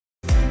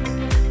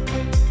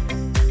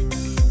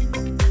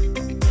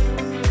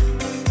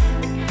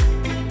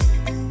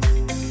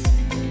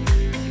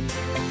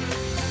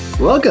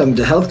Welcome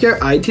to Healthcare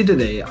IT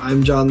Today.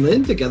 I'm John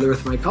Lynn, together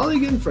with my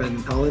colleague and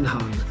friend Colin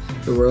Hung.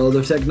 The world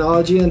of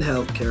technology and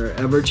healthcare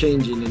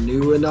ever-changing in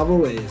new and novel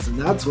ways, and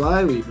that's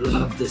why we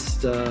love this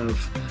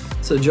stuff.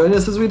 So join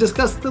us as we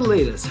discuss the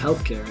latest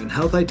healthcare and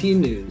health IT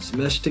news,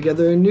 meshed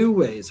together in new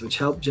ways which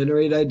help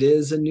generate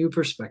ideas and new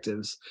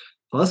perspectives.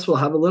 Plus, we'll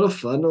have a little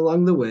fun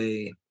along the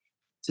way.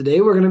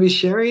 Today, we're going to be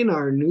sharing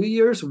our New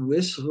Year's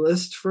wish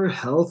list for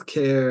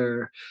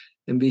healthcare.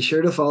 And be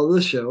sure to follow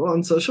the show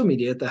on social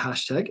media at the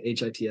hashtag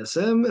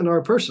HITSM and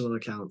our personal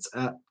accounts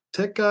at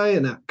TechGuy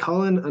and at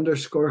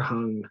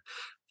Colin_Hung.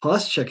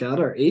 Plus, check out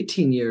our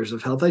 18 years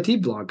of health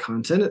IT blog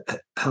content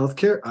at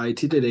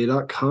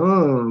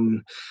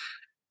healthcareittoday.com.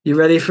 You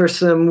ready for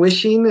some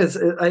wishing? It's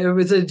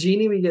a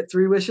genie. We get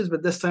 3 wishes,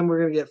 but this time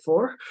we're going to get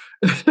 4.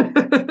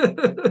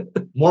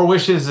 More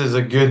wishes is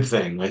a good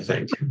thing, I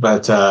think.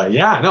 But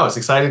it's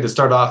exciting to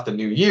start off the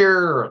new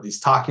year, or at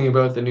least talking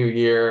about the new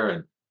year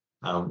and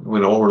what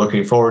we're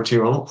looking forward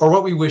to or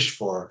what we wish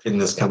for in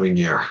this coming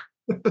year.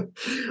 I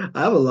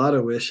have a lot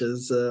of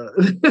wishes,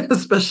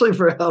 especially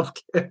for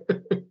healthcare.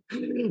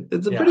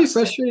 It's a pretty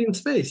frustrating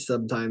space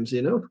sometimes,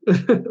 you know?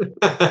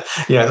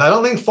 Yes, I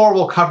don't think 4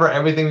 will cover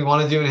everything we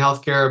want to do in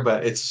healthcare,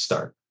 but it's a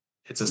start.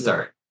 It's a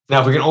start.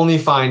 Now, if we can only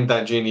find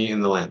that genie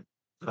in the lamp,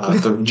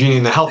 the genie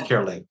in the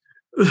healthcare lamp.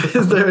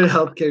 Is there a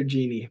healthcare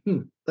genie?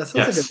 That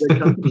sounds like a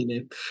good company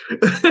name.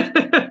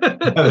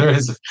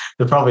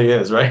 There probably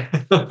is, right?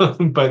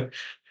 But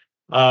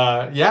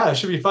it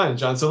should be fun,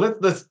 John. So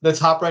let's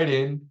hop right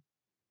in.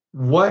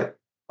 What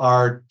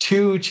are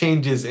 2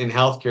 changes in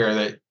healthcare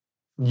that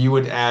you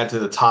would add to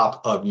the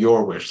top of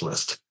your wish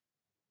list?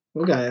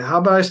 Okay, how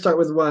about I start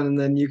with one and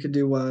then you could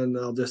do one.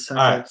 I'll just All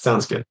right,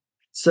 sounds good.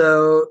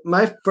 So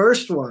my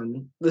first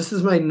one, this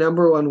is my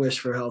number 1 wish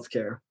for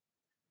healthcare,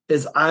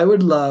 is I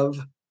would love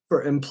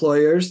for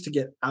employers to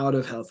get out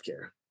of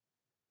healthcare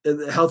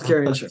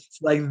insurance.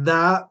 Like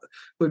that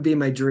would be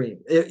my dream.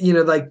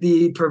 Like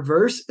the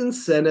perverse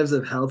incentives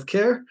of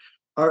healthcare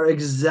are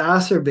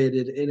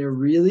exacerbated in a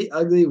really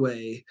ugly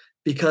way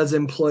because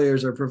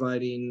employers are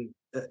providing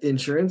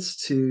insurance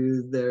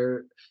to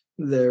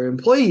their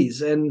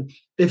employees. And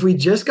if we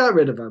just got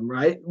rid of them,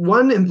 right?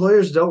 1,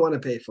 employers don't want to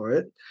pay for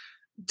it.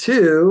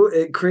 2,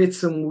 it creates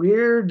some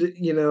weird,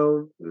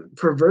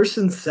 perverse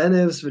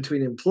incentives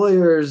between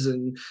employers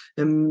and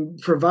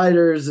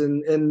providers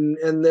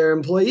and their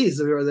employees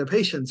or their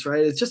patients,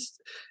 right? It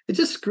just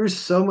screws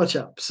so much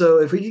up.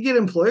 So if we could get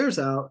employers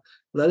out,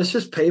 let us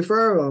just pay for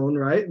our own,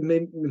 right?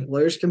 Maybe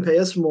employers can pay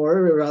us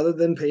more rather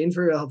than paying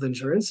for health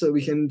insurance, so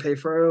we can pay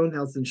for our own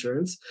health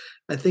insurance.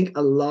 I think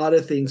a lot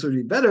of things would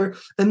be better,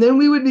 and then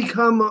we would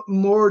become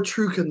more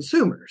true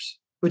consumers,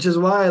 which is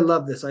why I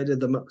love this idea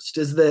the most,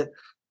 is that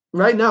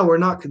right now, we're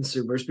not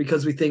consumers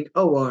because we think,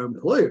 our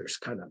employer's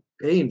kind of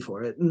paying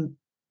for it. And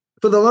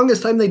for the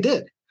longest time, they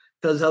did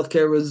because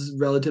healthcare was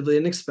relatively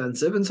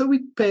inexpensive. And so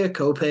we'd pay a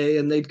copay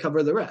and they'd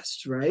cover the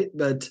rest, right?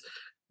 But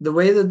the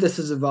way that this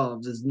has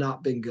evolved has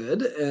not been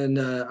good. And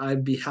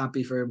I'd be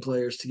happy for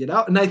employers to get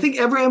out. And I think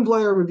every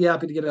employer would be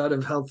happy to get out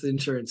of health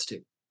insurance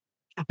too.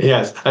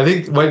 Yes, I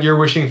think what you're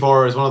wishing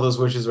for is one of those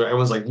wishes where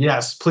everyone's like,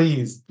 yes,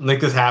 please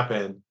make this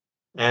happen.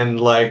 And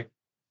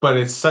but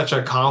it's such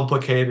a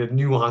complicated,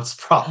 nuanced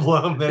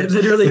problem that it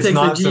literally takes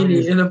a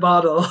genie in a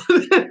bottle.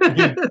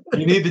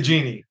 you need the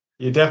genie.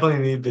 You definitely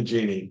need the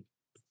genie.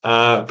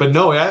 But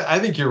no, I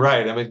think you're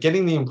right. I mean,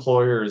 getting the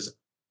employers,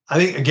 I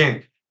think,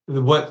 again,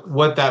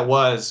 what that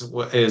was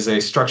is a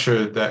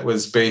structure that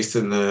was based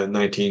in the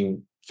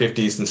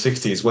 1950s and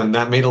 60s when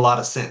that made a lot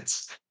of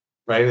sense,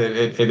 right?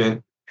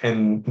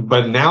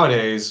 But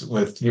nowadays,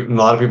 with a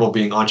lot of people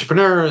being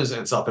entrepreneurs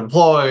and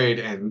self-employed,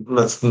 and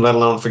let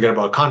alone forget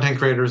about content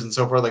creators and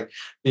so forth, like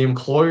the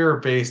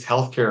employer-based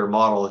healthcare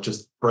model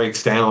just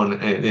breaks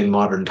down in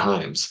modern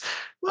times.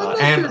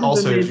 And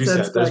also, as you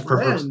said, there's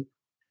perverse.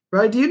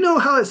 Right? Do you know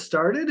how it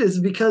started? Is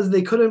because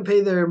they couldn't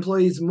pay their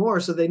employees more,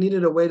 so they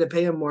needed a way to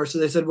pay them more. So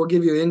they said, "We'll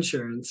give you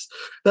insurance."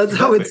 That's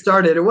how it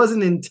started. It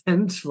wasn't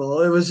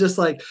intentful. It was just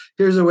like,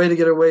 here's a way to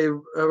get away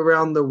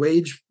around the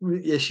wage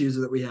issues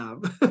that we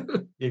have.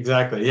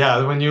 Exactly.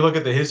 Yeah. When you look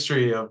at the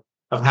history of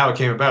how it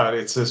came about,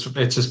 it's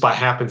just by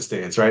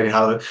happenstance, right?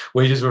 How the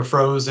wages were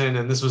frozen,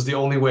 and this was the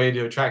only way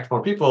to attract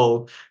more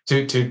people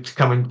to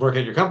come and work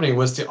at your company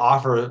was to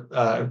offer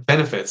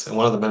benefits, and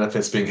one of the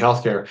benefits being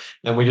healthcare,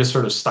 and we just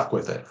sort of stuck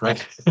with it,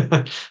 right?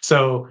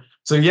 So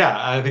yeah,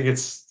 I think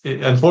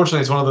unfortunately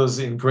it's one of those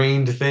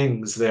ingrained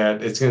things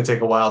that it's going to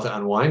take a while to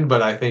unwind,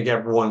 but I think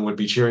everyone would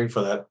be cheering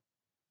for that.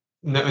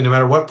 No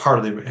matter what part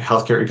of the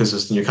healthcare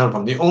ecosystem you come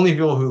from, the only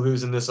people who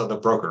lose in this are the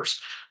brokers,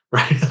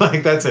 right?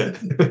 Like that's it,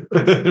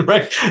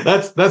 right?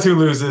 That's who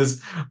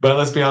loses. But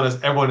let's be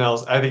honest, everyone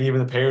else, I think even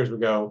the payers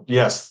would go,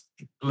 yes,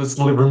 let's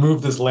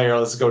remove this layer.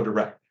 Let's go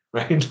direct,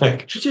 right?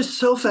 Like it's just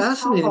so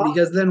fascinating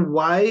because then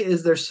why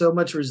is there so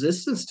much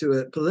resistance to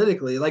it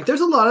politically? Like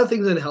there's a lot of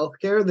things in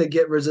healthcare that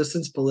get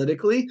resistance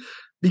politically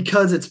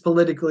because it's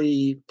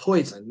politically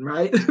poison,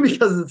 right?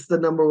 Because it's the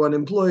number 1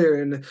 employer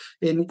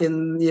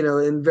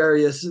in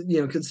various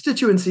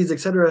constituencies, et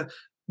cetera.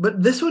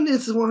 But this one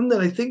is one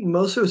that I think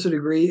most of us would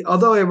agree.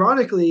 Although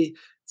ironically,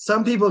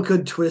 some people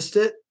could twist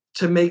it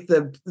to make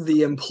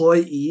the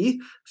employee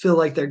feel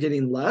like they're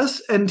getting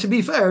less. And to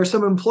be fair,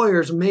 some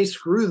employers may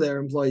screw their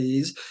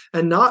employees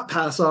and not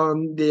pass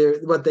on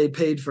what they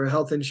paid for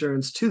health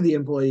insurance to the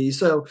employee.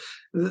 So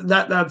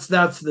that's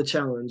the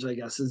challenge, I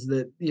guess, is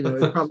that, you know,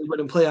 it probably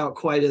wouldn't play out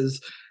quite as,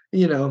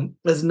 you know,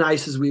 as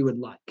nice as we would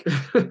like.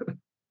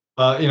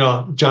 You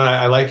know, John,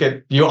 I like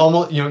it. You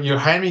almost, you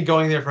had me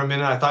going there for a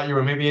minute. I thought you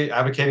were maybe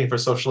advocating for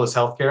socialist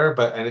healthcare,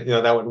 and you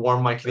know, that would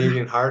warm my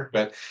Canadian heart.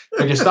 But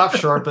you stopped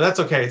short. But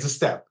that's okay. It's a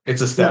step. It's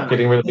a step. Yeah,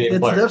 getting rid of the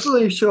employers. It's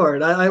definitely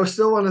short. I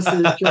still want to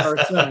see it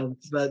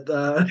ourselves, but.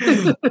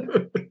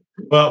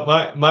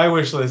 Well, my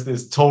wish list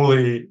is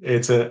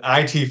it's an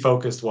IT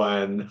focused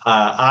one.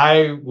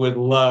 I would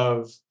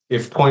love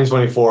if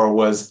 2024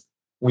 was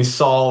we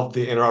solved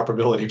the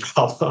interoperability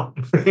problem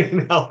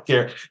in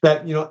healthcare.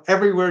 That, you know,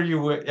 everywhere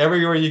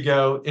you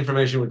go,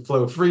 information would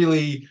flow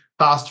freely,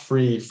 cost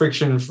free,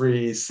 friction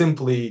free,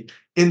 simply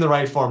in the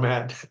right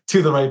format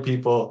to the right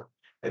people.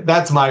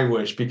 That's my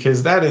wish,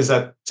 because that is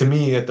to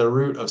me at the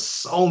root of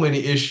so many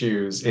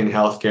issues in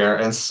healthcare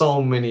and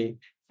so many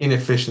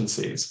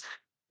inefficiencies.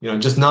 You know,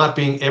 just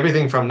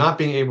everything from not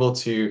being able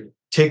to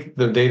take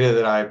the data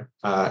that I,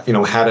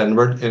 had an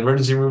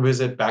emergency room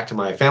visit back to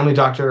my family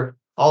doctor,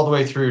 all the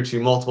way through to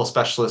multiple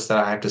specialists that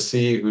I have to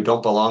see who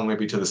don't belong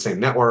maybe to the same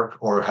network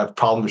or have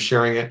problems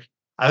sharing it.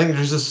 I think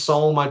there's just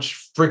so much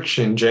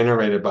friction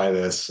generated by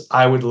this.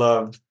 I would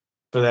love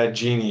for that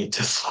genie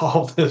to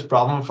solve this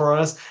problem for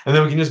us, and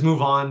then we can just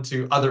move on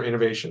to other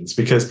innovations.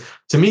 Because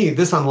to me,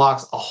 this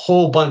unlocks a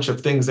whole bunch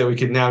of things that we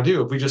could now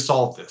do if we just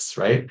solve this,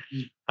 right?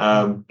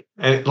 And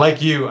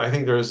like you, I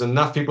think there's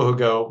enough people who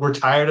go, we're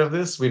tired of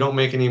this. We don't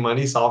make any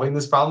money solving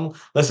this problem.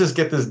 Let's just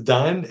get this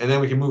done, and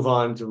then we can move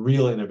on to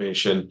real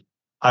innovation.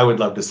 I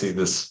would love to see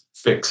this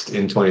fixed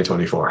in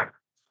 2024.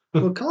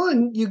 Well,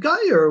 Colin, you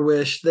got your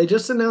wish. They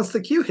just announced the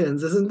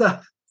Q-Hins, isn't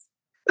that?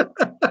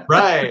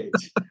 Right.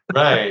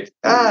 I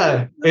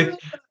thought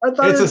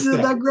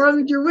that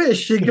granted your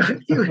wish. You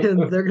got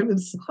Q-Hins. They're going to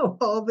solve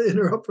all the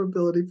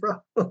interoperability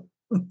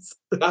problems.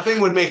 Nothing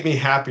would make me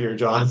happier,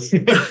 John.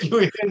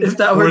 If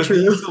that were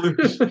true.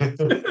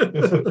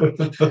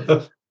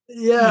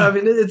 Yeah, I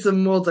mean, it's a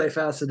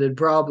multifaceted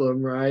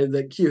problem, right?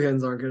 That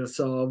Q-Hins aren't going to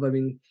solve. I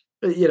mean,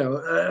 you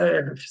know,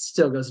 it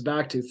still goes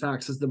back to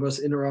fax is the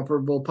most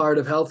interoperable part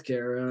of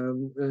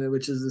healthcare,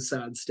 which is a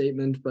sad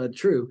statement, but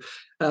true.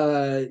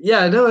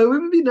 Yeah, no, it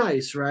would be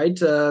nice, right?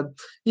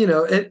 You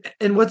know,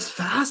 and what's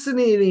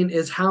fascinating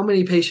is how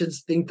many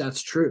patients think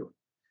that's true.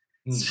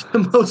 So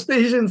most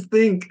patients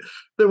think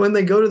that when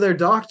they go to their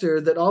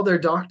doctor, that all their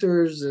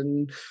doctors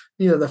and,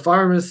 you know, the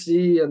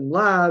pharmacy and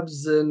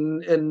labs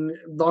and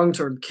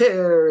long-term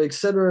care, et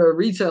cetera,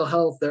 retail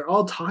health, they're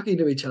all talking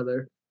to each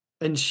other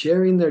and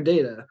sharing their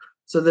data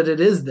so that it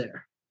is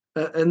there.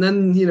 And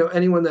then, you know,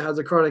 anyone that has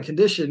a chronic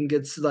condition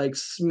gets like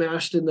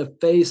smashed in the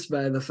face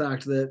by the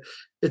fact that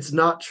it's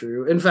not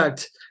true. In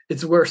fact,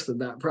 it's worse than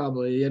that,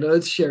 probably. You know,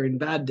 it's sharing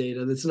bad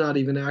data that's not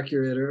even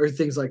accurate or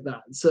things like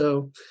that.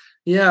 So,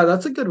 yeah,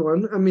 that's a good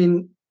one. I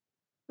mean,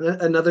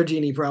 another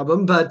genie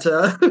problem, but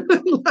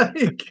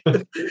like,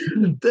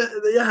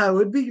 yeah,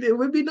 it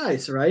would be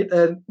nice, right?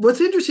 And what's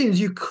interesting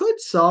is you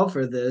could solve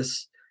for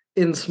this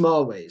in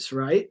small ways,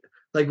 right?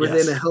 Like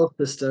within a health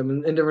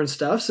system and different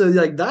stuff. So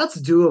like that's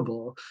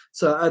doable.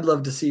 So I'd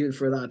love to see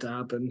for that to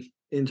happen.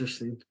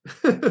 Interesting.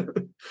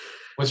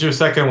 What's your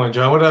second one,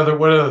 John? What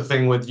other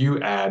thing would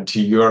you add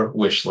to your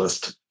wish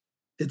list?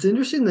 It's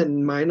interesting that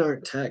mine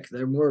aren't tech.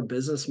 They're more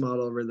business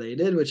model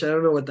related, which I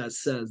don't know what that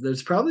says.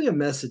 There's probably a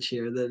message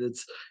here that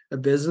it's a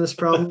business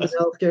problem in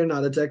healthcare,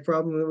 not a tech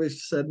problem, that we've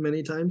said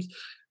many times.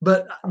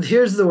 But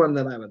here's the one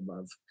that I would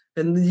love.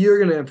 And you're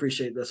going to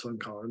appreciate this one,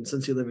 Colin,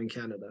 since you live in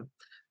Canada.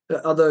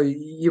 Although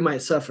you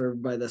might suffer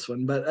by this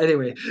one. But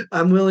anyway,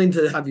 I'm willing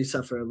to have you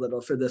suffer a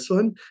little for this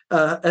one.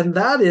 And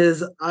that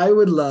is, I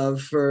would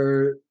love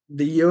for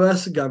the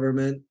US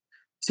government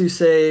to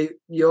say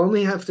you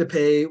only have to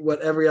pay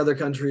what every other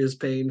country is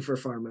paying for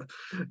pharma,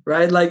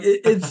 right? Like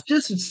it's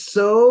just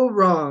so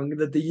wrong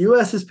that the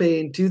US is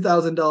paying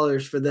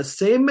 $2,000 for the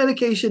same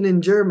medication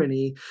in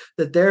Germany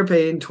that they're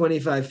paying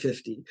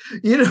 $2,550.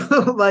 You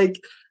know,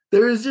 like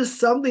there is just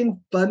something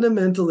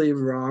fundamentally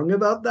wrong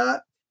about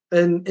that.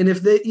 And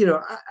if they, you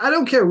know, I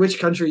don't care which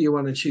country you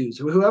want to choose.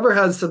 Whoever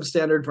has some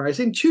standard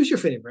pricing, choose your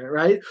favorite,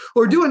 right?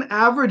 Or do an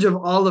average of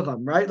all of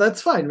them, right?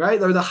 That's fine, right?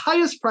 Or the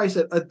highest price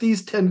at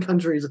these 10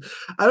 countries.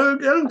 I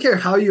don't care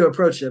how you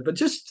approach it, but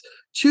just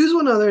choose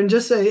one other and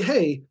just say,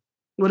 hey,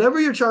 whatever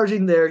you're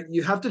charging there,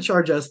 you have to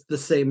charge us the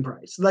same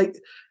price. Like,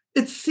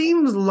 it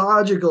seems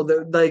logical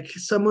that like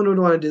someone would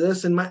want to do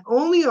this. And my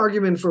only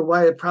argument for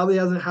why it probably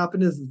hasn't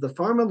happened is the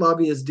pharma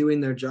lobby is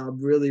doing their job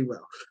really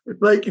well.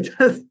 Like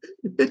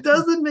it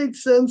doesn't make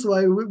sense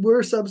why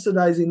we're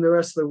subsidizing the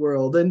rest of the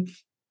world. And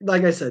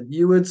like I said,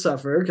 you would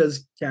suffer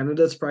because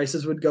Canada's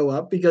prices would go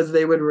up because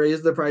they would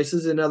raise the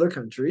prices in other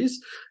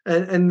countries.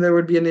 And there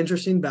would be an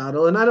interesting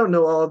battle. And I don't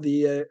know all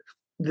the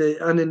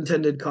the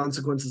unintended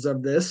consequences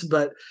of this,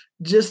 but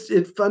just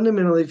it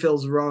fundamentally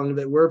feels wrong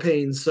that we're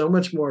paying so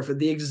much more for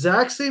the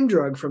exact same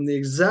drug from the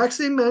exact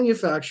same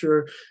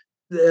manufacturer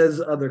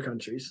as other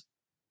countries.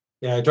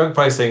 Yeah, drug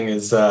pricing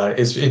is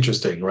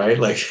interesting, right?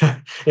 Like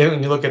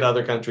when you look at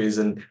other countries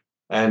and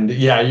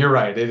yeah, you're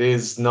right. It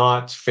is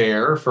not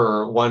fair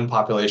for one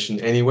population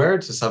anywhere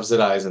to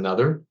subsidize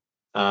another.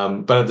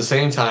 But at the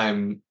same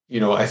time,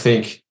 I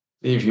think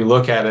if you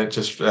look at it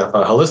just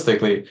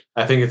holistically,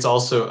 I think it's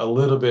also a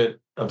little bit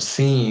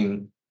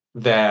obscene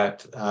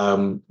that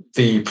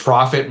the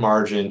profit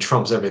margin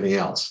trumps everything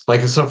else.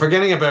 Like, so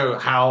forgetting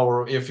about how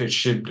or if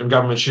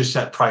government should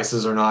set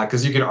prices or not,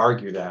 because you could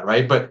argue that,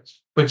 right? But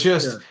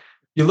just Yeah.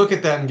 you look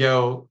at that and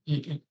go,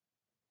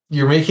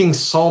 you're making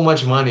so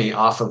much money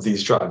off of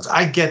these drugs.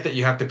 I get that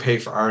you have to pay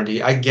for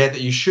R&D. I get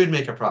that you should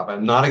make a profit.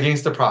 I'm not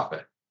against the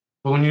profit.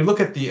 But when you look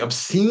at the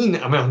obscene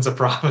amounts of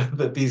profit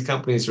that these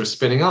companies are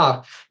spinning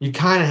off, you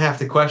kind of have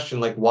to question,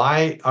 like,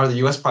 why are the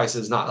US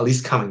prices not at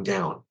least coming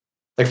down?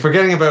 Like,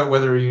 forgetting about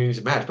whether you need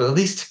to match, but at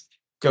least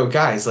go,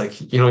 guys,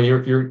 like,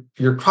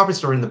 your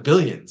profits are in the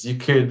billions. You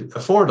could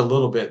afford a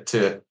little bit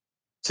to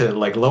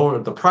like lower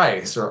the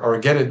price or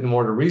get it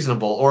more to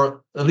reasonable,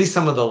 or at least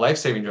some of the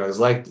life-saving drugs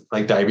like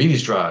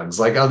diabetes drugs,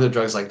 like other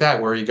drugs like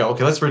that, where you go,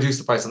 okay, let's reduce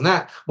the price on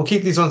that. We'll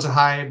keep these ones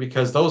high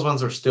because those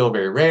ones are still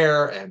very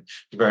rare and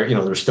very,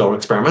 they're still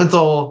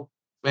experimental.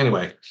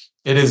 Anyway,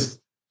 it is,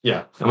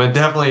 yeah. I mean,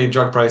 definitely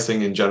drug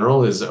pricing in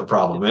general is a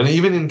problem. And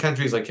even in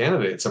countries like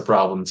Canada, it's a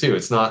problem too.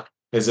 It's not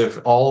as if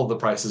all of the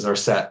prices are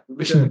set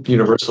Sure.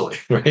 universally,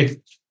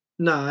 right?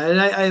 No, and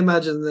I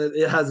imagine that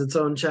it has its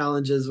own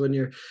challenges when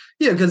you're,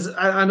 because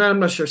I'm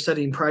not sure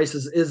setting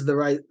prices is the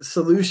right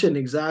solution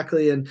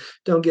exactly. And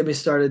don't get me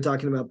started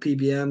talking about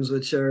PBMs,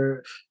 which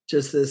are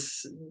just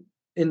this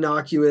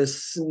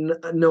innocuous,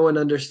 no one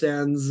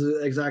understands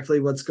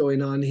exactly what's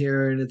going on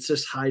here, and it's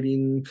just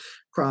hiding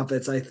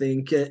profits, I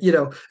think.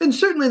 And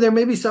certainly there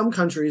may be some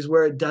countries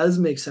where it does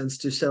make sense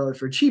to sell it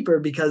for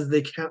cheaper because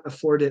they can't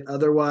afford it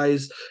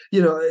otherwise.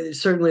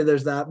 Certainly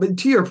there's that. But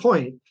to your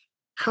point,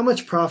 how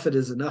much profit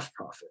is enough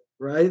profit,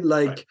 right? Right.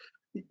 Like,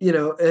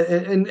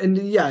 and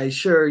yeah,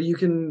 sure, you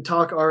can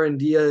talk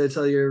R&D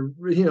until you're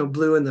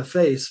blue in the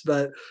face,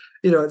 but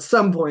at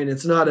some point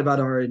it's not about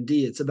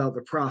R&D, it's about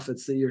the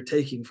profits that you're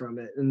taking from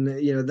it, and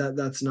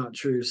that's not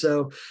true.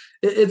 So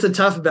it's a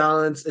tough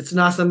balance. It's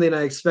not something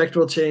I expect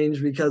will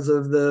change because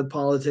of the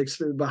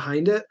politics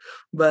behind it,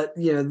 but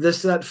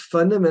that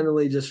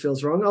fundamentally just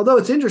feels wrong. Although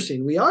it's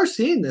interesting, we are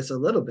seeing this a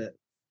little bit.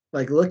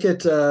 Like, look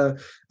at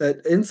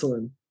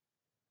insulin.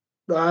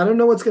 I don't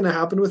know what's going to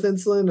happen with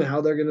insulin and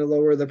how they're going to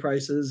lower the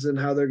prices and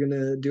how they're going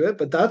to do it,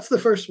 but that's the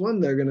first one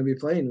they're going to be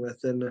playing with,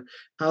 and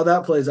how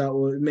that plays out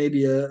will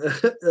maybe a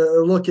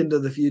look into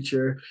the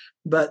future.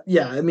 But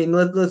yeah, I mean,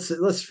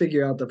 let's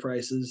figure out the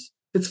prices.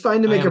 It's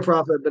fine to I make a am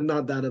profit, but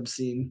not that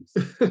obscene.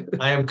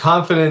 I am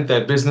confident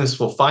that business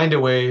will find a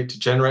way to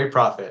generate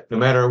profit no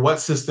matter what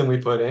system we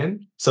put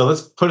in. So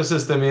let's put a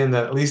system in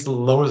that at least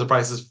lowers the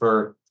prices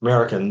for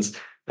Americans.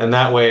 And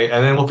that way,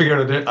 and then we'll figure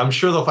out, I'm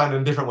sure they'll find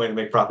a different way to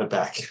make profit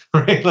back,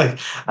 right? Like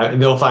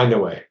they'll find a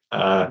way.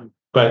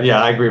 But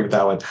yeah, I agree with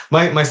that one.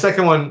 My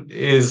second one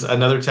is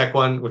another tech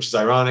one, which is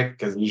ironic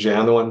because usually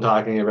I'm the one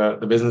talking about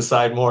the business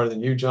side more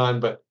than you, John.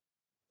 But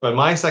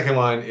my second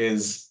one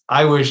is,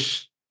 I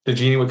wish the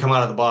genie would come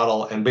out of the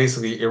bottle and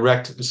basically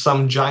erect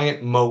some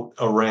giant moat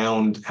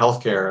around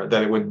healthcare,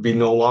 that it would be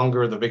no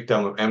longer the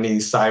victim of any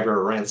cyber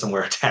or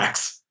ransomware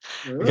attacks.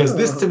 Because Oh,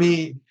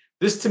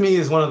 this to me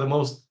is one of the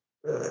most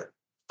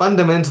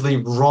fundamentally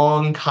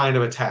wrong kind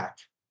of attack.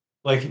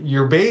 Like,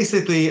 you're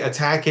basically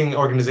attacking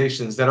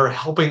organizations that are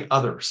helping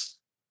others,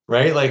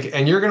 right? Like,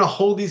 and you're going to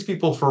hold these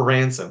people for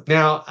ransom.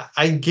 Now,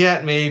 I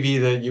get maybe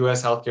the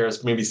US healthcare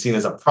is maybe seen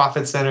as a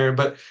profit center,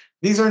 but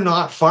these are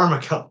not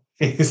pharma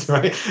companies,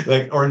 right?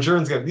 Like, or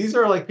insurance companies. These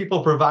are like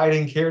people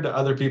providing care to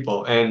other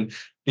people. And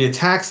the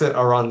attacks that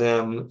are on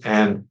them,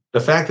 and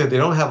the fact that they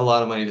don't have a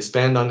lot of money to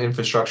spend on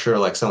infrastructure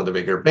like some of the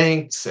bigger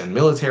banks and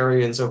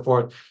military and so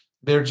forth,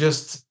 they're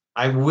just,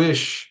 I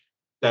wish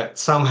that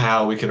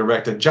somehow we could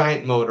erect a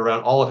giant moat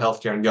around all of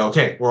healthcare and go,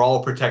 okay, we're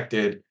all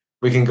protected.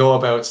 We can go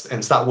about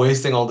and stop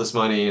wasting all this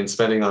money and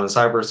spending on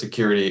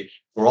cybersecurity.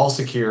 We're all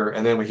secure,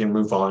 and then we can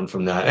move on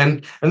from that.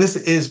 And this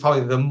is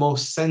probably the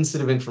most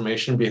sensitive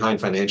information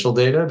behind financial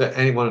data that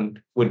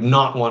anyone would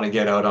not want to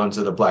get out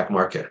onto the black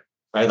market,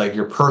 right? Like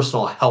your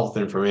personal health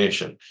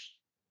information.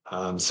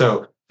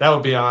 So that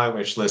would be on my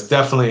wish list.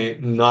 Definitely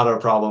not a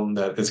problem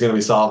that is going to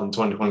be solved in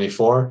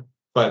 2024,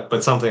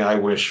 but something I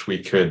wish we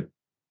could.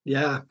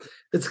 yeah.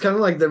 It's kind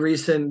of like the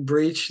recent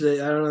breach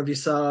that I don't know if you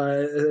saw.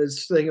 I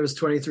think it was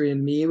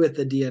 23andMe with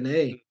the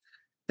DNA.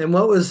 And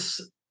what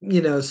was,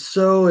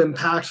 so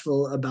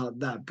impactful about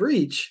that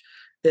breach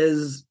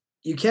is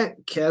you can't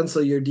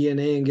cancel your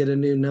DNA and get a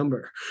new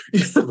number.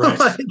 Right.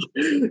 Like,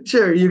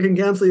 sure, you can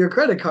cancel your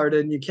credit card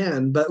and you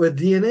can, but with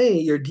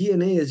DNA, your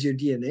DNA is your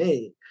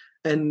DNA.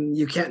 and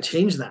you can't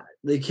change that.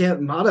 They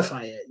can't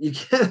modify it. You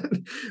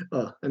can't.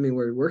 Well, I mean,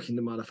 we're working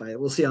to modify it.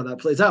 We'll see how that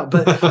plays out.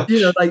 But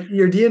like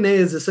your DNA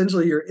is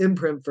essentially your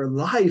imprint for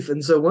life,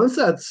 and so once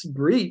that's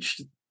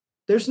breached,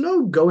 there's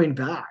no going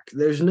back.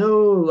 There's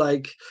no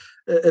like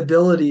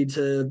ability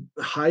to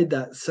hide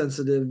that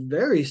sensitive,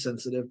 very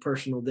sensitive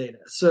personal data.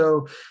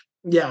 So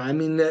yeah, I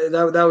mean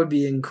that would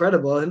be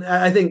incredible, and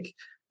I think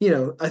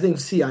I think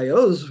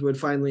CIOs would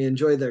finally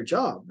enjoy their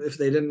job if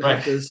they didn't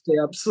have to stay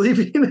up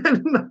sleeping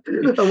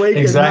and awake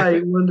at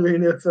night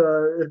wondering if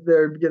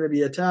they're going to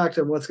be attacked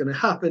and what's going to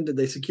happen. Did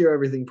they secure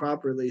everything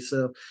properly?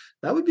 So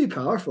that would be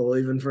powerful,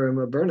 even from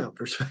a burnout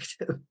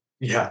perspective.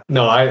 Yeah,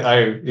 no,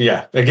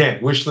 yeah,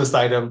 again, wish list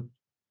item,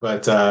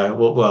 but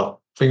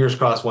well, fingers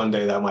crossed one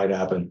day that might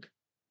happen.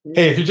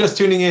 Hey, if you're just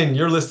tuning in,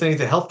 you're listening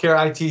to Healthcare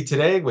IT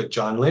Today with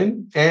John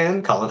Lynn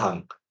and Colin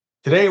Hung.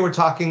 Today, we're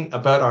talking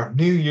about our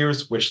New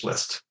Year's wish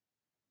list.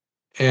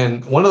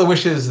 And one of the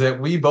wishes that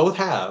we both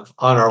have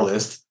on our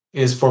list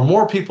is for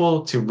more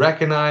people to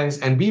recognize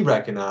and be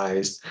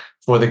recognized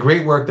for the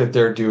great work that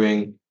they're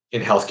doing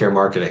in healthcare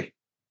marketing.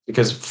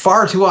 Because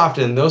far too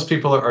often, those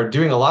people are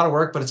doing a lot of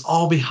work, but it's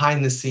all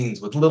behind the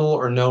scenes with little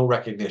or no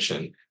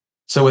recognition.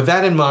 So with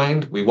that in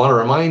mind, we want to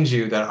remind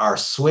you that our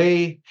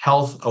Sway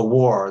Health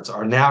Awards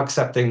are now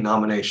accepting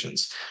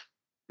nominations.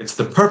 It's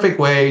the perfect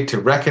way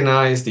to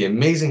recognize the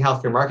amazing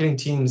healthcare marketing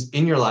teams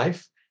in your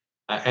life.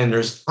 And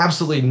there's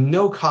absolutely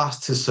no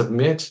cost to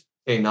submit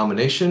a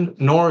nomination,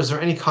 nor is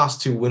there any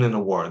cost to win an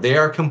award. They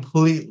are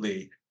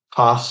completely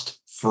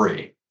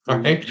cost-free. All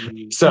right.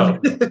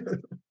 So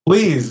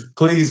please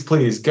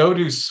go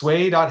to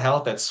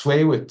sway.health. That's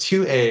sway with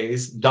 2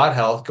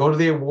 A's.health. Go to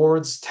the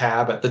awards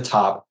tab at the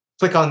top.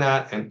 Click on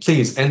that and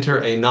please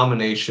enter a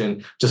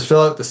nomination. Just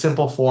fill out the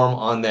simple form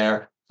on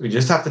there. You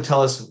just have to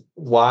tell us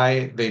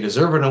why they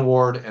deserve an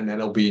award, and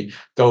then it'll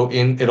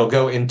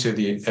go into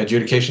the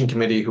adjudication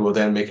committee, who will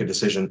then make a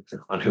decision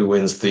on who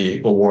wins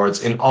the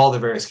awards in all the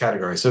various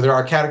categories. So there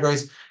are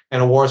categories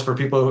and awards for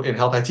people in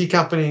health IT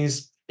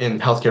companies, in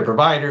healthcare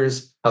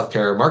providers,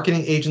 healthcare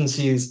marketing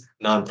agencies,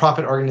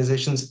 nonprofit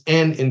organizations,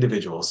 and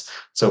individuals.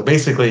 So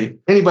basically,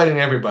 anybody and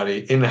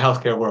everybody in the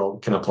healthcare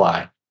world can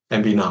apply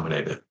and be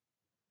nominated.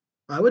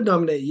 I would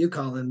nominate you,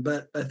 Colin,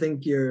 but I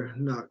think you're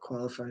not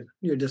qualified.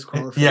 You're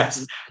disqualified.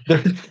 Yes.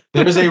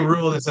 There's a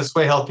rule that says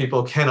Sway Health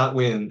people cannot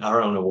win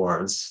our own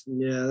awards.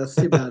 Yeah, that's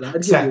too bad.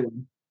 I'd give you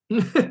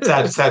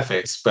one. sad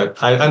face, but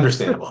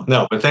understandable.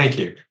 No, but thank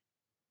you.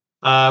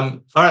 All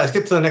right, let's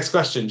get to the next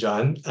question,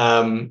 John.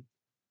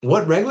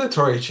 What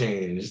regulatory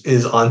change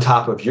is on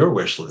top of your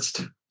wish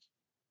list?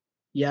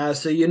 Yeah,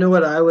 so you know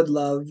what I would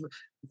love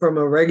from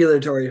a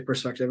regulatory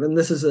perspective, and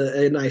this is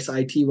a nice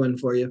IT one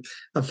for you.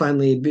 I'm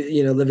finally,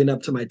 living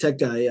up to my tech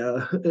guy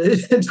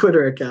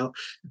Twitter account.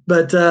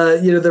 But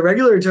the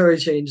regulatory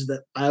change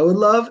that I would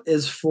love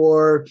is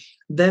for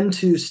them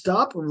to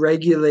stop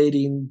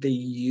regulating the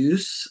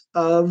use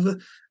of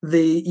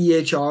the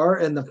EHR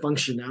and the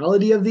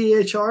functionality of the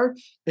EHR,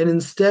 and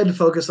instead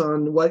focus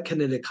on what can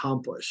it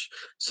accomplish.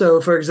 So,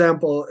 for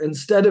example,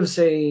 instead of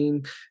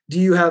saying, "Do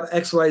you have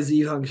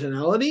XYZ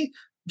functionality?"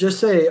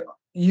 just say,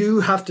 you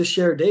have to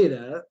share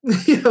data,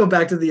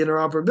 back to the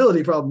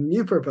interoperability problem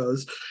you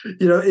proposed,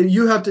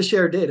 you have to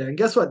share data. And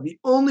guess what? The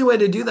only way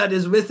to do that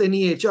is with an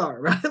EHR,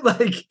 right?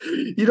 Like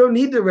you don't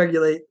need to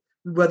regulate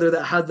whether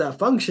that has that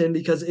function,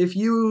 because if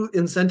you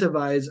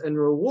incentivize and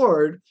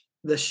reward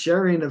the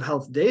sharing of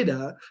health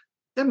data,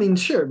 I mean,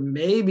 sure,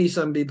 maybe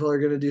some people are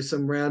going to do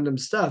some random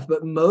stuff,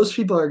 but most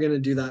people are going to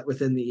do that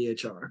within the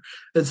EHR.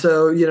 And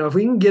so, if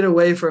we can get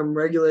away from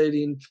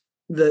regulating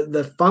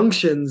the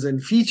functions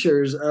and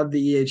features of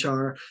the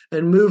EHR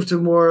and move to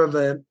more of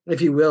a,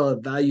 if you will, a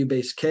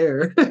value-based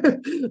care,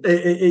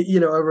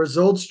 a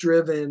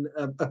results-driven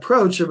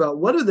approach about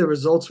what are the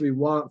results we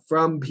want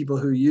from people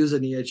who use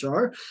an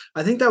EHR,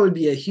 I think that would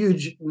be a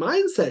huge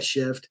mindset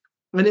shift.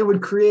 And it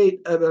would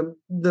create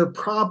the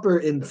proper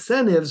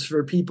incentives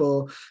for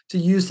people to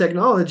use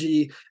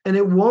technology, and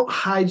it won't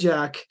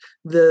hijack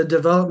the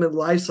development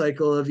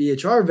lifecycle of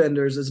EHR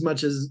vendors as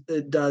much as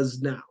it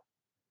does now.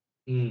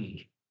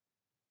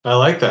 I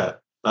like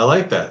that.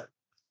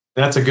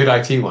 That's a good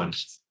IT one.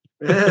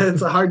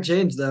 It's a hard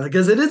change, though,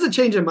 because it is a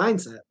change in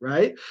mindset,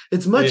 right?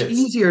 It's much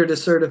easier to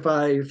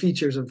certify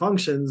features and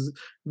functions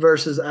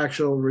versus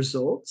actual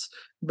results.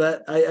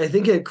 But I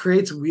think it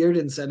creates weird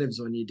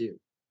incentives when you do.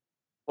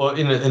 Well,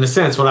 in a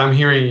sense, what I'm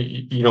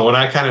hearing, when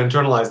I kind of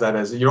internalize that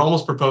as you're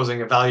almost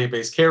proposing a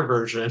value-based care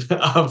version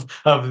of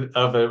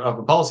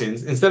a policy.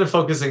 Instead of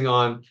focusing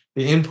on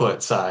the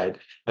input side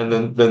and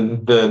then the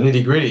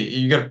nitty-gritty,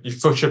 you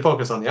should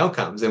focus on the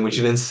outcomes, and we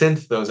should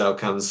incent those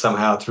outcomes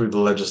somehow through the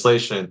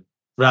legislation,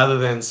 rather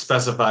than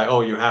specify,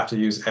 oh, you have to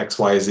use X,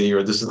 Y, Z,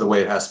 or this is the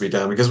way it has to be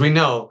done. Because we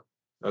know,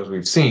 as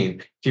we've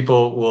seen,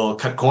 people will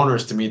cut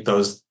corners to meet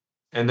those.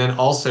 And then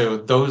also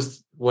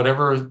those,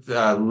 whatever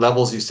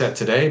levels you set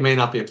today may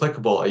not be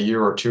applicable a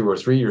year or 2 or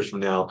 3 years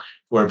from now,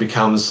 where it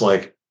becomes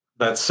like,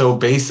 that's so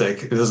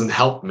basic, it doesn't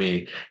help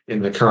me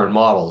in the current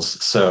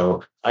models.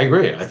 So I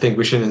agree. I think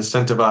we should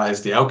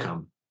incentivize the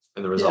outcome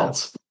and the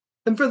results.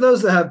 And for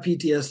those that have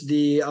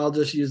PTSD, I'll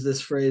just use this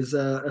phrase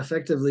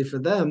effectively for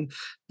them.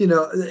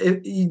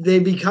 They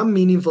become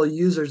meaningful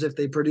users if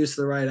they produce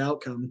the right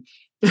outcome.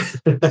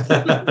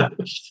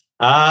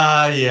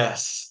 Ah,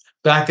 yes.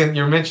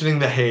 You're mentioning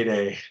the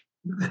heyday.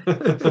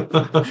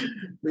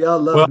 We all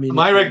love Well,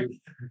 meaningful.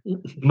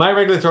 my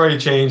regulatory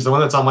change, the one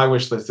that's on my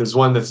wish list, is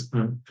one that's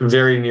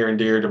very near and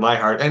dear to my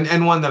heart,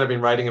 and one that I've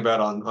been writing about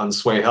on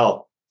Sway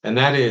Health, and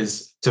that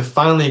is to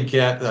finally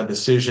get a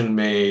decision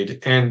made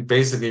and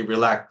basically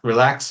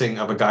relaxing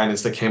of a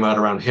guidance that came out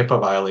around HIPAA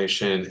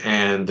violation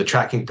and the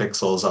tracking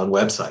pixels on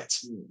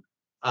websites.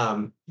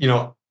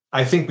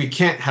 I think we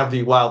can't have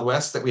the Wild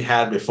West that we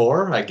had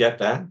before. I get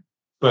that.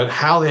 But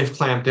how they've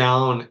clamped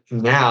down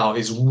now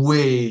is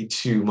way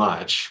too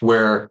much,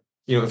 where,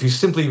 if you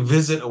simply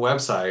visit a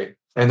website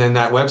and then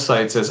that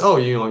website says, oh,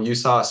 you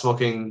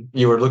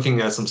were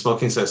looking at some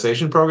smoking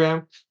cessation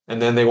program,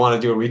 and then they want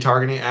to do a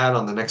retargeting ad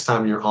on the next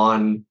time you're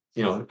on,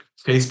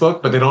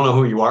 Facebook, but they don't know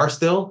who you are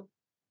still.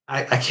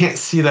 I can't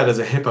see that as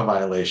a HIPAA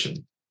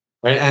violation.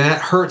 Right. And that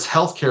hurts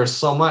healthcare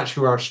so much,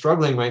 who are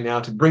struggling right now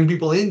to bring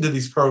people into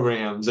these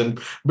programs and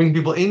bring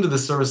people into the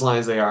service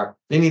lines they are.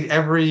 They need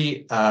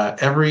every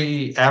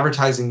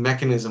advertising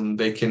mechanism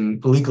they can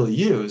legally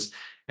use.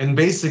 And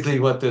basically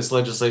what this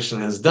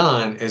legislation has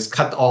done is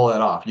cut all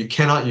that off. You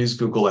cannot use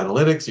Google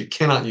Analytics. You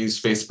cannot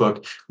use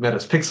Facebook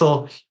Meta's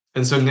Pixel.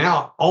 And so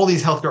now all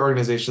these healthcare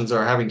organizations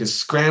are having to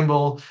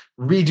scramble,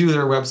 redo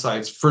their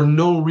websites for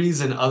no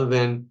reason other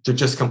than to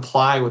just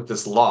comply with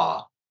this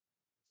law.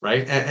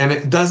 Right. And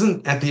it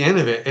doesn't, at the end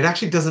of it, it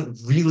actually doesn't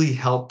really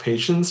help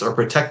patients or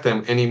protect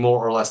them any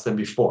more or less than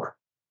before.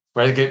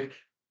 Right.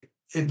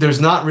 There's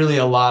not really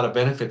a lot of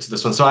benefit to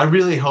this one. So I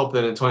really hope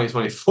that in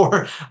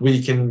 2024, we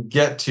can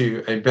get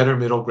to a better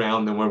middle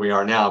ground than where we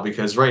are now,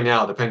 because right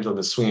now the pendulum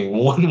is swinging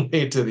one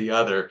way to the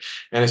other.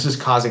 And it's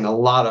just causing a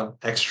lot of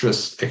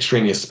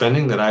extraneous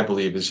spending that I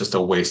believe is just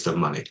a waste of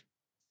money.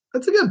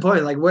 That's a good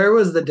point. Like, where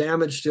was the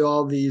damage to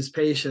all these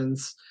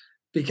patients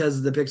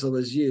because the pixel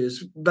was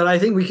used? But I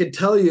think we could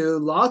tell you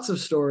lots of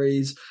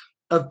stories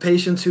of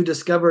patients who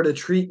discovered a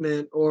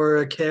treatment or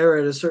a care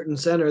at a certain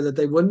center that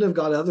they wouldn't have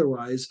got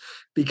otherwise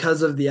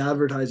because of the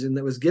advertising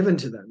that was given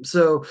to them.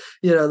 So,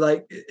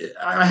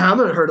 I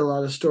haven't heard a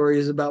lot of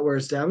stories about where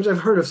it's damaged. I've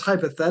heard of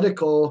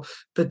hypothetical,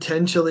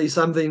 potentially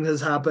something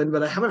has happened,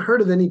 but I haven't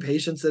heard of any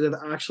patients that have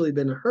actually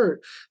been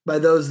hurt by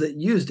those that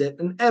used it.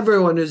 And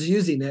everyone is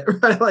using it,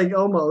 right? Like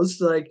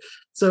almost like,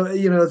 so,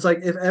 it's like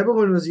if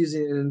everyone was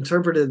using it and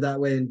interpreted that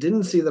way and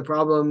didn't see the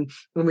problem,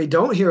 and we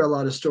don't hear a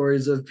lot of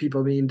stories of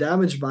people being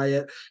damaged by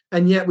it,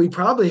 and yet we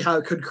probably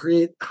could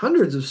create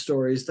hundreds of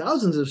stories,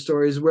 thousands of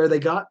stories where they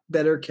got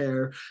better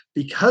care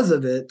because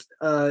of it,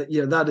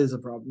 that is a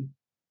problem.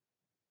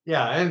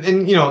 Yeah,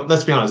 and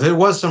let's be honest, there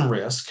was some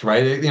risk,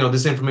 right?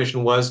 This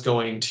information was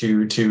going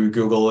to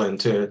Google and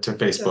to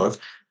Facebook.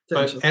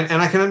 Yeah, but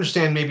and I can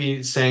understand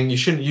maybe saying you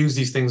shouldn't use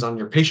these things on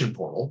your patient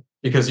portal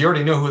because you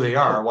already know who they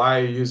are. Why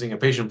are you using a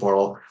patient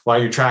portal? Why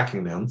are you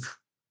tracking them?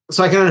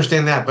 So I can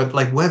understand that, but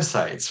like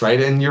websites, right?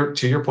 And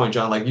to your point,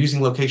 John, like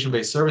using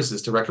location-based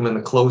services to recommend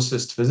the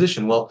closest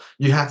physician. Well,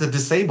 you have to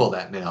disable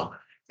that now.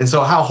 And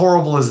so how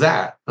horrible is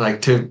that?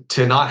 Like to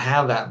not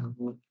have that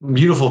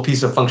beautiful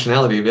piece of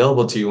functionality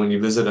available to you when you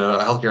visit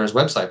a healthcare's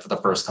website for the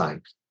first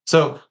time.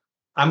 So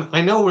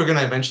I know we're going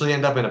to eventually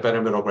end up in a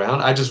better middle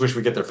ground. I just wish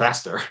we get there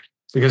faster.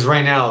 Because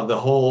right now, a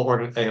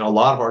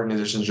lot of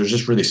organizations are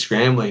just really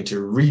scrambling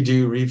to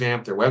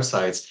revamp their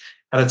websites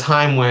at a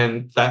time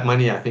when that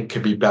money, I think,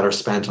 could be better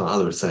spent on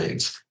other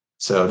things.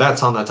 So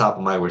that's on the top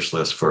of my wish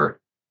list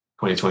for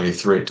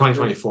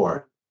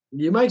 2024.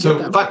 You might get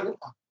that.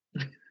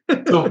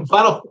 So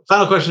final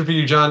question for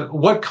you, John.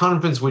 What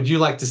conference would you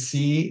like to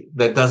see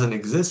that doesn't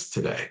exist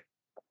today?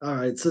 All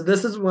right. So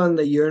this is one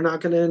that you're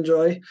not going to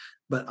enjoy,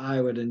 but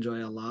I would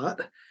enjoy a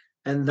lot.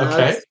 And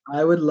that's,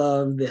 I would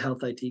love the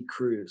Health IT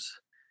cruise.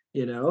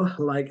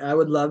 I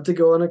would love to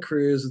go on a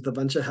cruise with a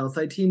bunch of Health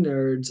IT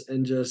nerds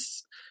and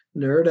just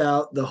nerd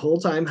out the whole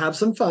time, have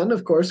some fun.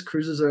 Of course,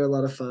 cruises are a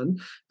lot of fun,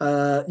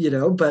 but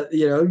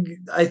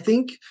I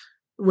think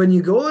when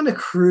you go on a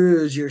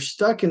cruise, you're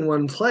stuck in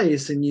one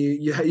place and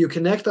you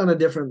connect on a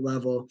different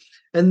level.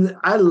 And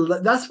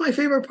that's my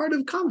favorite part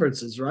of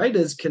conferences, right?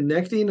 Is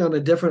connecting on a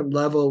different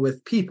level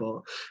with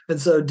people. And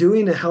so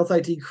doing a Health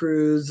IT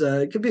cruise,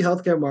 it could be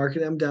healthcare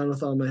marketing. I'm down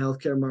with all my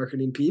healthcare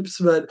marketing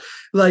peeps, but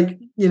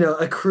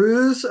a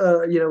cruise,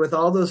 with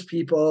all those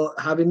people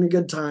having a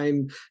good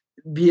time,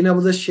 being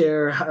able to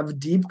share, have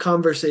deep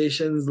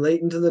conversations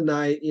late into the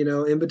night,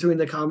 in between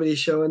the comedy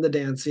show and the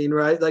dancing,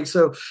 right? Like,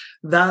 so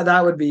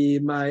that would be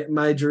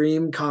my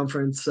dream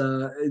conference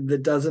that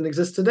doesn't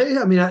exist today.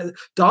 I mean,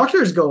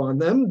 doctors go on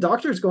them.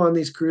 Doctors go on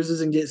these cruises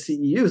and get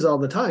CEUs all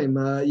the time.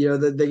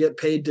 They get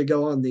paid to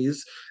go on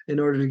these in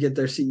order to get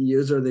their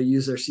CEUs, or they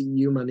use their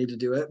CEU money to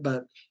do it.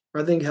 But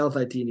I think Health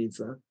IT needs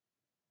that.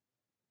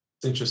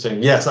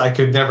 Interesting. Yes, I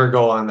could never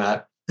go on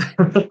that.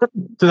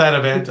 To that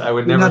event, I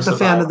would never. Not a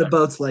fan of the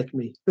boats like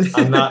me.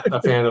 I'm not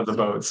a fan of the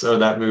boats or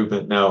that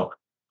movement. No,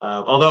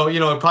 although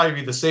it'd probably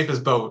be the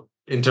safest boat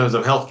in terms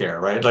of healthcare,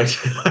 right? Like,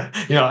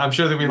 I'm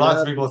sure there'll be lots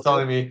of people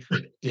telling me,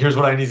 here's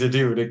what I need to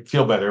do to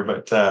feel better.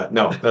 But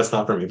no, that's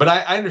not for me. But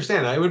I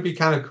understand. It would be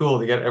kind of cool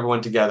to get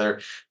everyone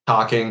together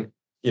talking,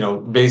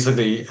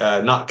 basically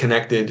not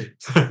connected,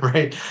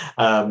 right?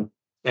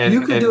 And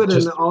you could do it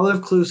just, in an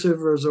all-inclusive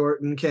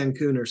resort in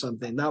Cancun or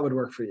something. That would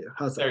work for you.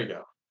 How's that? There you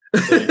go.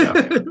 There you go.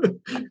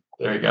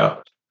 There you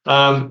go.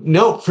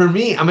 No, for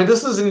me, I mean,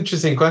 this is an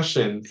interesting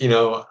question.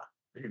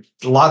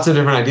 Lots of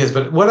different ideas,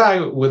 but what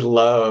I would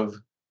love,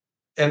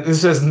 and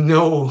this has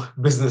no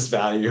business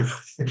value,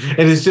 it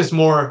is just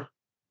more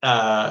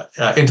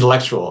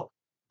intellectual.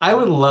 I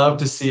would love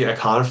to see a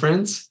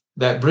conference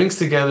that brings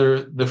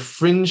together the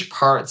fringe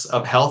parts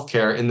of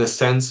healthcare in the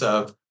sense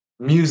of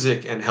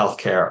music and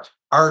healthcare,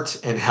 art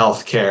and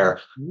healthcare,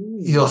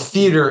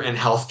 theater and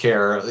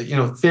healthcare,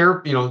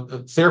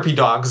 therapy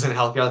dogs and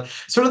healthcare.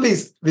 Sort of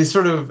these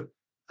sort of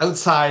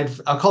outside,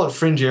 I'll call it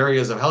fringe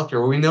areas of healthcare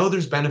where we know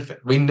there's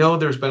benefit. We know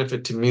there's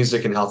benefit to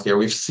music and healthcare.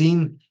 We've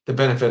seen the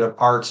benefit of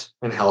art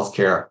and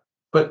healthcare.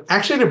 But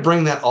actually to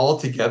bring that all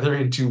together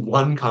into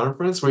one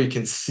conference where you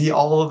can see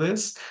all of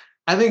this,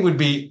 I think would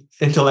be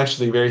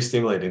intellectually very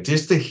stimulating.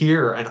 Just to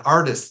hear an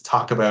artist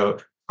talk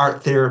about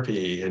art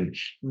therapy and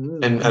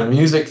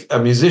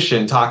a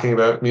musician talking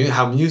about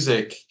how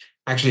music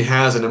actually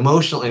has an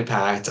emotional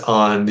impact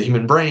on the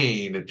human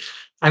brain. And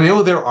I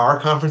know there are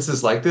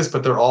conferences like this,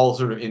 but they're all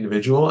sort of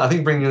individual. I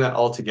think bringing that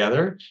all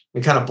together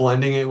and kind of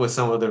blending it with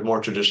some of the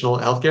more traditional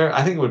healthcare,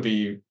 I think would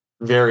be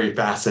very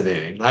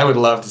fascinating. I would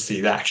love to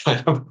see that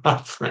kind of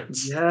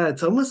conference. Yeah,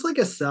 it's almost like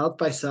a South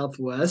by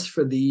Southwest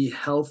for the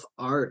health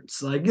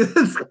arts. Like,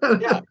 it's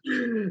kind of,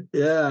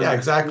 yeah,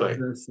 exactly.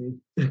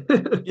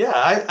 Yeah,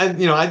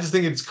 I just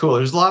think it's cool.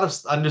 There's a lot of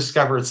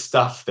undiscovered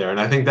stuff there, and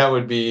I think that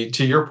would be,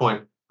 to your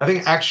point, I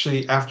think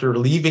actually after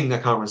leaving a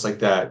conference like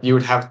that, you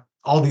would have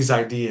all these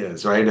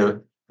ideas, right,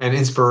 and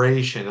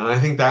inspiration. And I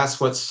think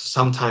that's what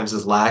sometimes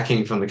is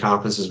lacking from the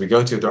conferences we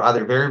go to. They're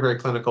either very, very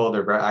clinical,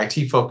 they're very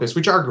IT focused,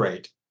 which are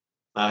great.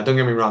 Don't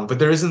get me wrong, but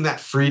there isn't that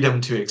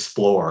freedom to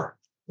explore,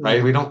 right?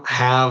 Mm-hmm. We don't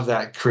have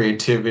that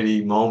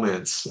creativity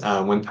moments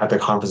when at the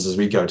conferences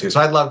we go to.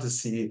 So I'd love to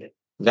see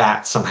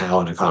that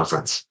somehow in a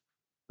conference.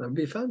 That'd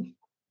be fun.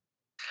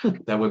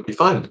 That would be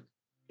fun.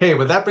 Okay,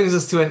 well, that brings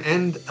us to an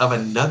end of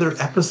another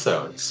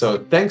episode. So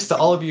thanks to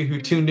all of you who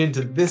tuned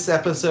into this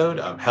episode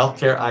of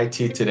Healthcare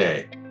IT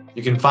Today.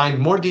 You can find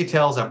more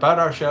details about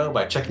our show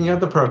by checking out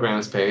the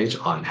programs page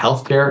on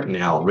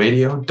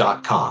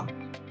healthcarenowradio.com.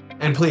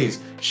 And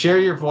please share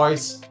your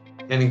voice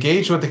and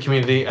engage with the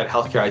community at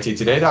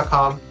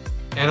healthcareittoday.com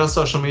and on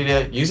social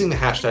media using the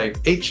hashtag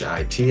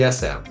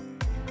HITSM.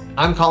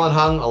 I'm Colin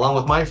Hung, along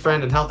with my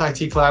friend and health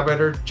IT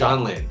collaborator,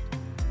 John Lin.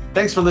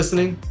 Thanks for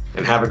listening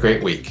and have a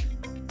great week.